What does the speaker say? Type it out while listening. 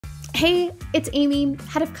Hey, it's Amy,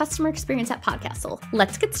 head of customer experience at Podcastle.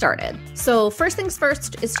 Let's get started. So first things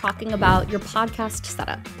first is talking about your podcast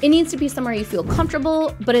setup. It needs to be somewhere you feel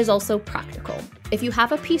comfortable, but is also practical. If you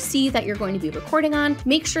have a PC that you're going to be recording on,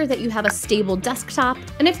 make sure that you have a stable desktop.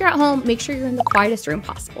 And if you're at home, make sure you're in the quietest room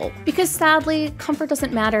possible. Because sadly, comfort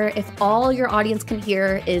doesn't matter if all your audience can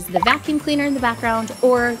hear is the vacuum cleaner in the background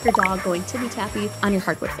or your dog going tippy-tappy on your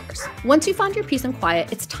hardwood floors. Once you found your peace and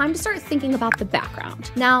quiet, it's time to start thinking about the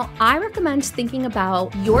background. Now, I recommend thinking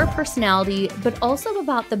about your personality, but also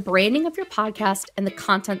about the branding of your podcast and the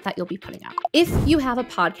content that you'll be putting out. If you have a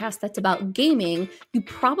podcast that's about gaming, you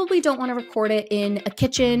probably don't want to record it in a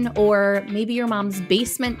kitchen or maybe your mom's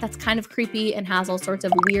basement that's kind of creepy and has all sorts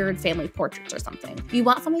of weird family portraits or something. You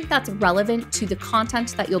want something that's relevant to the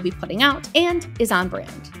content that you'll be putting out and is on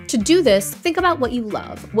brand. To do this, think about what you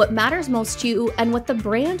love, what matters most to you, and what the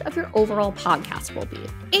brand of your overall podcast will be.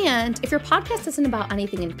 And if your podcast isn't about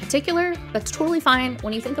anything in particular, that's totally fine.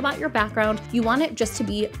 When you think about your background, you want it just to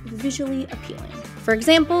be visually appealing. For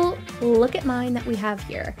example, look at mine that we have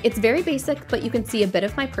here. It's very basic, but you can see a bit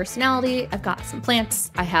of my personality. I've got some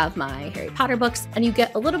plants, I have my Harry Potter books, and you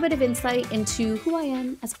get a little bit of insight into who I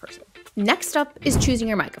am as a person. Next up is choosing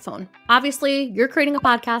your microphone. Obviously, you're creating a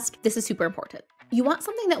podcast. This is super important. You want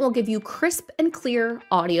something that will give you crisp and clear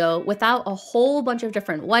audio without a whole bunch of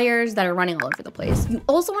different wires that are running all over the place. You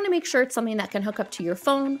also want to make sure it's something that can hook up to your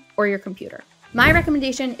phone or your computer. My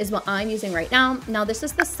recommendation is what I'm using right now. Now, this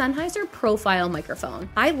is the Sennheiser Profile microphone.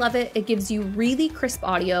 I love it. It gives you really crisp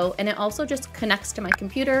audio, and it also just connects to my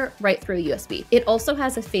computer right through a USB. It also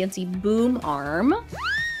has a fancy boom arm.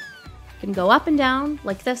 Can go up and down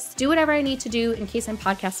like this, do whatever I need to do in case I'm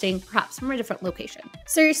podcasting, perhaps from a different location.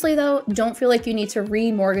 Seriously though, don't feel like you need to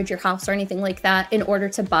remortgage your house or anything like that in order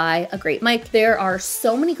to buy a great mic. There are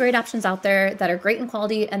so many great options out there that are great in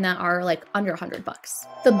quality and that are like under $100.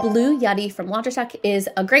 The Blue Yeti from Logitech is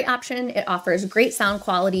a great option. It offers great sound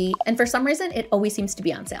quality, and for some reason, it always seems to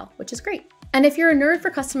be on sale, which is great. And if you're a nerd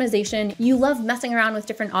for customization, you love messing around with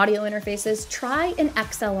different audio interfaces, try an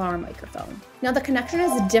XLR microphone. Now, the connection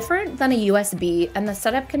is different than a USB, and the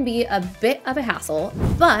setup can be a bit of a hassle,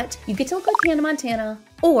 but you get to look like Hannah Montana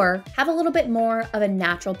or have a little bit more of a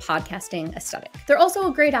natural podcasting aesthetic. They're also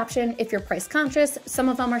a great option if you're price conscious. Some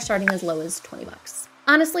of them are starting as low as 20 bucks.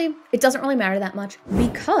 Honestly, it doesn't really matter that much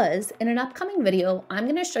because in an upcoming video, I'm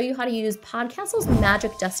going to show you how to use Podcastle's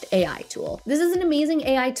Magic Dust AI tool. This is an amazing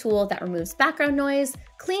AI tool that removes background noise,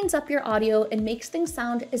 cleans up your audio, and makes things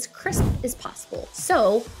sound as crisp as possible.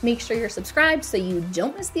 So make sure you're subscribed so you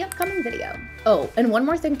don't miss the upcoming video. Oh, and one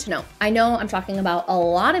more thing to note. I know I'm talking about a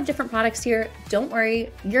lot of different products here. Don't worry,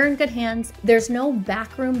 you're in good hands. There's no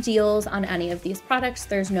backroom deals on any of these products.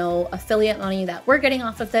 There's no affiliate money that we're getting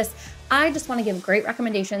off of this. I just want to give great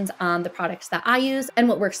recommendations on the products that I use and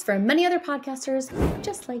what works for many other podcasters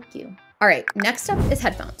just like you. All right, next up is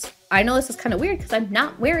headphones. I know this is kind of weird because I'm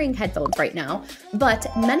not wearing headphones right now, but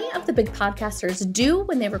many of the big podcasters do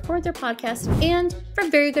when they record their podcast, and for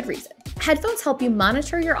very good reason. Headphones help you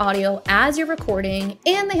monitor your audio as you're recording,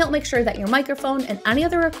 and they help make sure that your microphone and any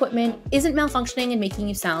other equipment isn't malfunctioning and making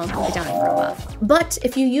you sound like a dying robot. But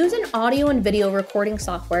if you use an audio and video recording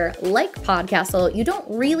software like Podcastle, you don't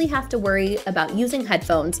really have to worry about using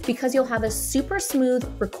headphones because you'll have a super smooth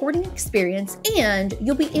recording experience, and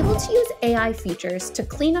you'll be able to use AI features to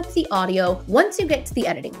clean up the audio once you get to the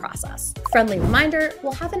editing process. Friendly reminder,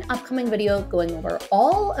 we'll have an upcoming video going over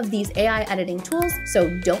all of these AI editing tools, so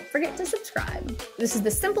don't forget to subscribe. This is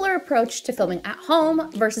the simpler approach to filming at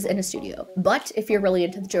home versus in a studio. But if you're really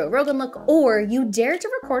into the Joe Rogan look, or you dare to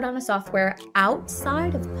record on a software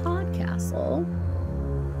outside of Podcastle,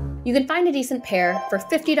 you can find a decent pair for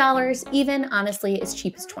 $50, even honestly as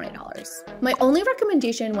cheap as $20. My only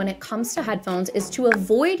recommendation when it comes to headphones is to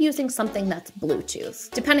avoid using something that's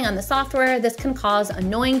Bluetooth. Depending on the software, this can cause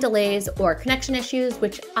annoying delays or connection issues,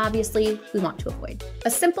 which obviously we want to avoid.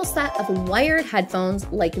 A simple set of wired headphones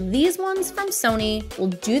like these ones from Sony will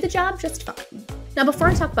do the job just fine. Now, before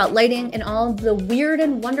I talk about lighting and all the weird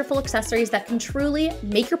and wonderful accessories that can truly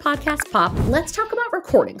make your podcast pop, let's talk about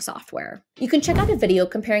recording software. You can check out a video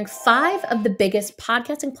comparing 5 of the biggest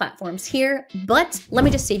podcasting platforms here, but let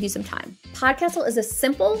me just save you some time. Podcastle is a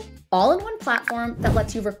simple, all-in-one platform that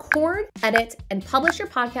lets you record, edit, and publish your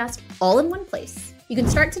podcast all in one place. You can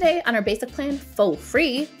start today on our basic plan for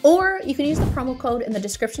free, or you can use the promo code in the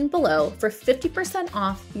description below for 50%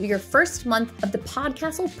 off your first month of the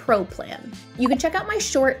Podcastle Pro plan. You can check out my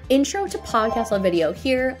short intro to Podcastle video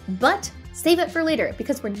here, but save it for later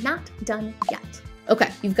because we're not done yet. Okay,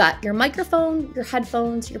 you've got your microphone, your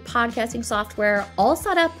headphones, your podcasting software all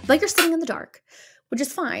set up, but you're sitting in the dark. which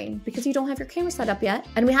is fine because you don't have your camera set up yet,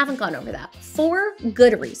 and we haven't gone over that. For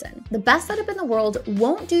good reason. The best setup in the world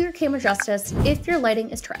won't do your camera justice if your lighting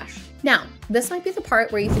is trash. Now, this might be the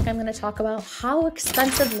part where you think I'm going to talk about how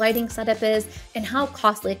expensive lighting setup is and how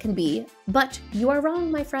costly it can be, but you are wrong,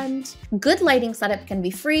 my friend. Good lighting setup can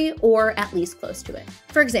be free or at least close to it.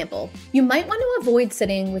 For example, you might want to avoid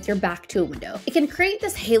sitting with your back to a window. It can create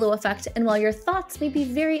this halo effect, and while your thoughts may be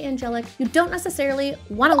very angelic, you don't necessarily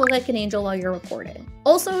want to look like an angel while you're recording.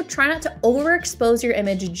 Also, try not to overexpose your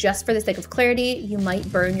image just for the sake of clarity. You might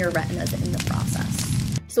burn your retinas in the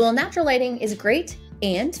process. So while natural lighting is great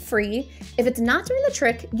and free, if it's not doing the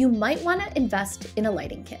trick, you might want to invest in a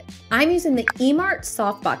lighting kit. I'm using the eMart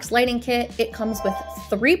Softbox lighting kit. It comes with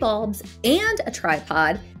 3 bulbs and a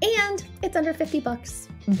tripod, and it's under 50 bucks.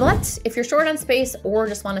 But if you're short on space or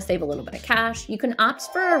just want to save a little bit of cash, you can opt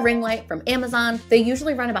for a ring light from Amazon. They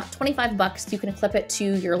usually run about 25 bucks. You can clip it to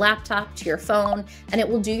your laptop, to your phone, and it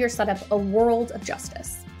will do your setup a world of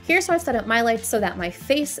justice. Here's how I've set up my lights so that my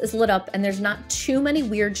face is lit up and there's not too many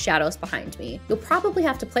weird shadows behind me. You'll probably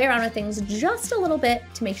have to play around with things just a little bit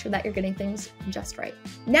to make sure that you're getting things just right.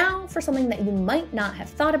 Now for something that you might not have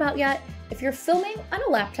thought about yet. If you're filming on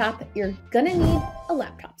a laptop, you're gonna need a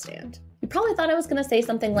laptop stand. You probably thought I was gonna say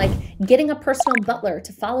something like getting a personal butler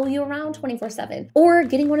to follow you around 24/7, or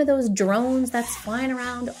getting one of those drones that's flying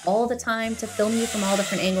around all the time to film you from all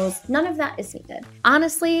different angles. None of that is needed.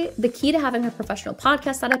 Honestly, the key to having a professional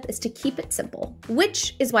podcast setup is to keep it simple,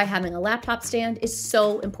 which is why having a laptop stand is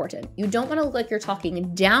so important. You don't wanna look like you're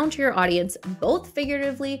talking down to your audience, both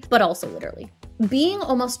figuratively, but also literally. Being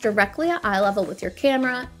almost directly at eye level with your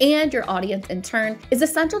camera and your audience in turn is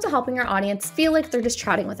essential to helping your audience feel like they're just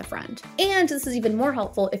chatting with a friend. And this is even more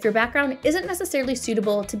helpful if your background isn't necessarily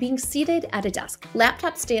suitable to being seated at a desk.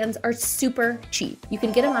 Laptop stands are super cheap. You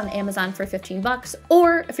can get them on Amazon for 15 bucks,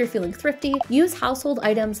 or if you're feeling thrifty, use household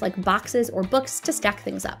items like boxes or books to stack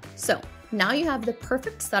things up. So now you have the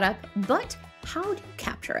perfect setup, but how do you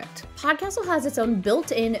capture it? Podcastle has its own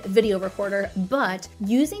built-in video recorder, but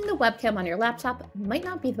using the webcam on your laptop might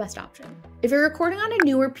not be the best option. If you're recording on a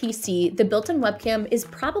newer PC, the built-in webcam is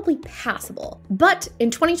probably passable. But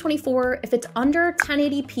in 2024, if it's under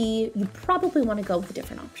 1080p, you probably want to go with a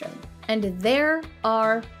different option. And there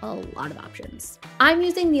are a lot of options. I'm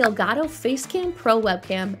using the Elgato Facecam Pro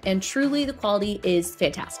webcam, and truly the quality is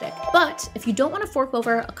fantastic. But if you don't want to fork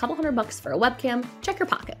over a couple $100 for a webcam, check your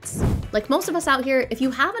pockets. Like most of us out here, if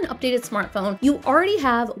you have an updated smartphone, you already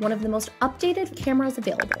have one of the most updated cameras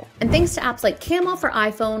available. And thanks to apps like Camo for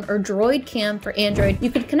iPhone or Droid Cam for Android,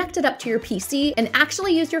 you can connect it up to your PC and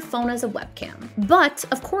actually use your phone as a webcam. But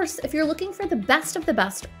of course, if you're looking for the best of the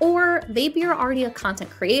best, or maybe you're already a content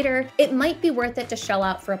creator, it might be worth it to shell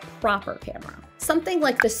out for a proper camera. Something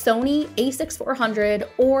like the Sony a6400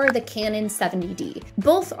 or the Canon 70D.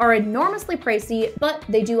 Both are enormously pricey, but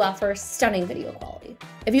they do offer stunning video quality.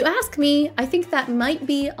 If you ask me, I think that might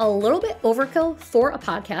be a little bit overkill for a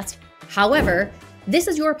podcast. However, this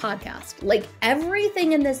is your podcast. Like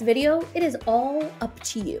everything in this video, it is all up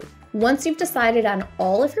to you. Once you've decided on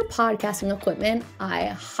all of your podcasting equipment, I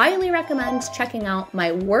highly recommend checking out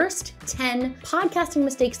my worst 10 podcasting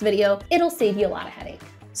mistakes video. It'll save you a lot of headache.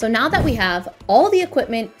 So now that we have all the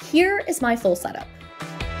equipment, here is my full setup.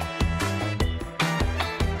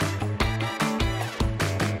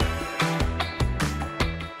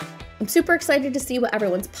 I'm super excited to see what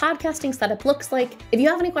everyone's podcasting setup looks like. If you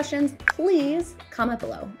have any questions, please comment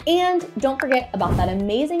below. And don't forget about that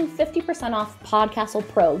amazing 50% off Podcastle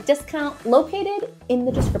Pro discount located in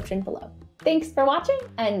the description below. Thanks for watching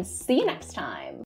and see you next time.